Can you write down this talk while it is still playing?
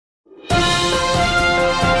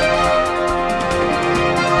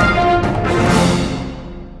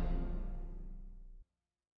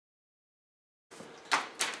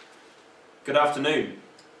Good afternoon.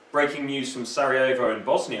 Breaking news from Sarajevo in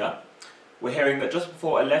Bosnia. We're hearing that just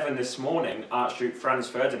before 11 this morning, Archduke Franz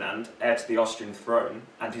Ferdinand, heir to the Austrian throne,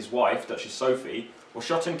 and his wife, Duchess Sophie, were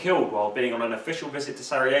shot and killed while being on an official visit to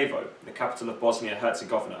Sarajevo, the capital of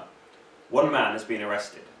Bosnia-Herzegovina. One man has been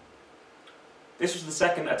arrested. This was the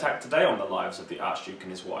second attack today on the lives of the Archduke and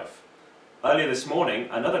his wife. Earlier this morning,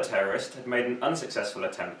 another terrorist had made an unsuccessful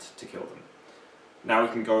attempt to kill them. Now we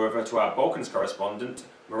can go over to our Balkans correspondent,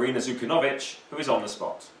 Marina Zukunovic, who is on the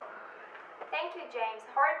spot. Thank you, James.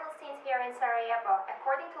 Horrible scenes here in Sarajevo.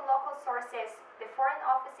 According to local sources, the Foreign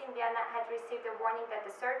Office in Vienna had received a warning that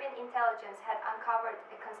the Serbian intelligence had uncovered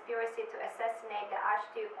a conspiracy to assassinate the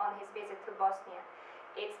Archduke on his visit to Bosnia.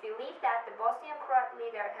 It's believed that the Bosnian Croat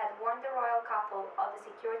leader had warned the royal couple of the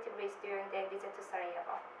security risk during their visit to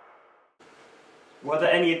Sarajevo. Were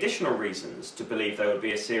there any additional reasons to believe there would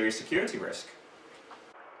be a serious security risk?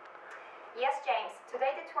 Yes, James.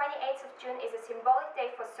 Today, the 28th of June, is a symbolic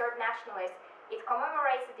day for Serb nationalists. It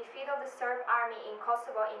commemorates the defeat of the Serb army in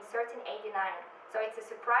Kosovo in 1389. So it's a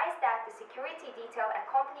surprise that the security detail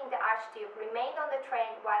accompanying the Archduke remained on the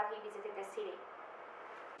train while he visited the city.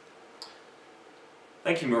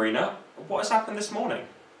 Thank you, Marina. What has happened this morning?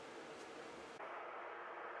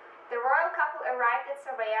 The royal couple arrived at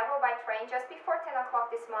Sarajevo by train just before 10 o'clock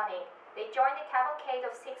this morning. They joined a cavalcade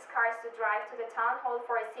of 6 cars to drive to the town hall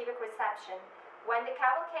for a civic reception. When the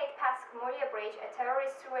cavalcade passed Muria Bridge, a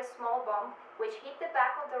terrorist threw a small bomb which hit the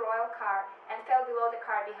back of the royal car and fell below the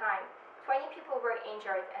car behind. 20 people were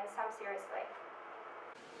injured and some seriously.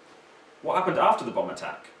 What happened after the bomb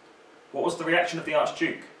attack? What was the reaction of the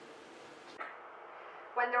Archduke?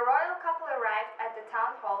 When the royal couple arrived at the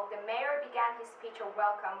town hall, the mayor began his speech of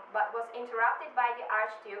welcome, but was interrupted by the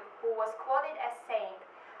Archduke, who was quoted as saying,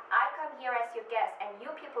 "I come here as your guest and you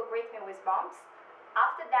people greet me with bombs?"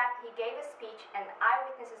 After that, he gave a speech and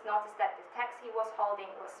eyewitnesses noticed that the text he was holding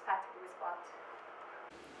was spattered with blood.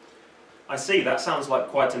 I see, that sounds like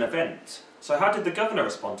quite an event. So how did the governor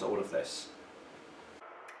respond to all of this?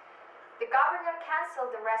 The governor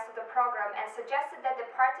cancelled the rest of the program and suggested that the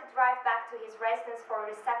party drive back to his residence for a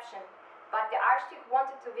reception. But the Archduke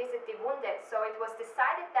wanted to visit the wounded, so it was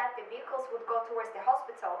decided that the vehicles would go towards the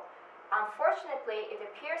hospital. Unfortunately, it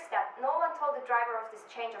appears that no one told the driver of this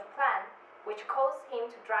change of plan, which caused him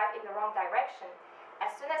to drive in the wrong direction. As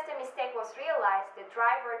soon as the mistake was realized, the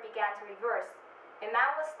driver began to reverse. A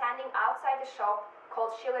man was standing outside the shop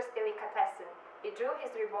called Schiller's Delicatessen. He drew his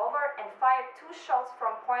revolver and fired 2 shots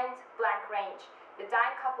from point-blank range. The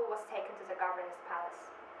dying couple was taken to the governor's palace.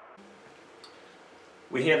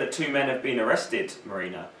 We hear that 2 men have been arrested,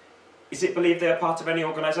 Marina. Is it believed they are part of any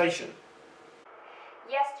organisation?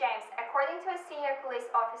 Yes, James. According to a senior police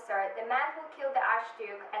officer, the man who killed the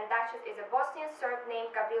Archduke and Duchess is a Bosnian Serb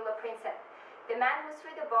named Gavrilo Princip. The man who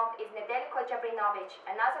threw the bomb is Nedeljko Jabrinović,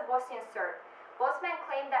 another Bosnian Serb. Both men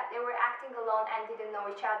claim that they were acting alone and didn't know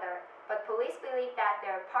each other, but police believe that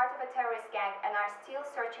they are part of a terrorist gang and are still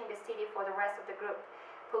searching the city for the rest of the group.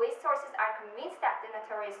 Police sources are convinced that the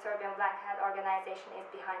notorious Serbian Black Hat organization is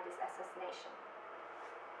behind this assassination.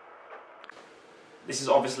 This is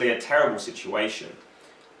obviously a terrible situation.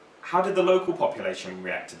 How did the local population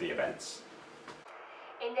react to the events?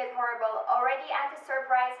 Indeed horrible. Already anti-Serb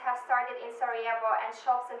riots have started in Sarajevo and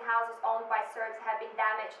shops and houses owned by Serbs have been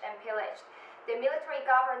damaged and pillaged. The military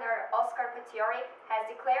governor, Oskar Petjoric, has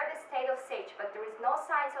declared a state of siege, but there is no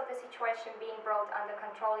signs of the situation being brought under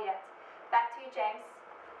control yet. Back to you, James.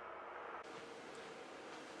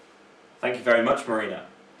 Thank you very much, Marina.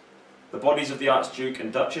 The bodies of the Archduke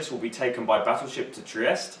and Duchess will be taken by battleship to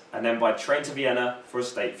Trieste and then by train to Vienna for a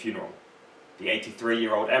state funeral. The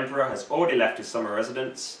 83-year-old emperor has already left his summer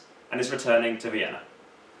residence and is returning to Vienna.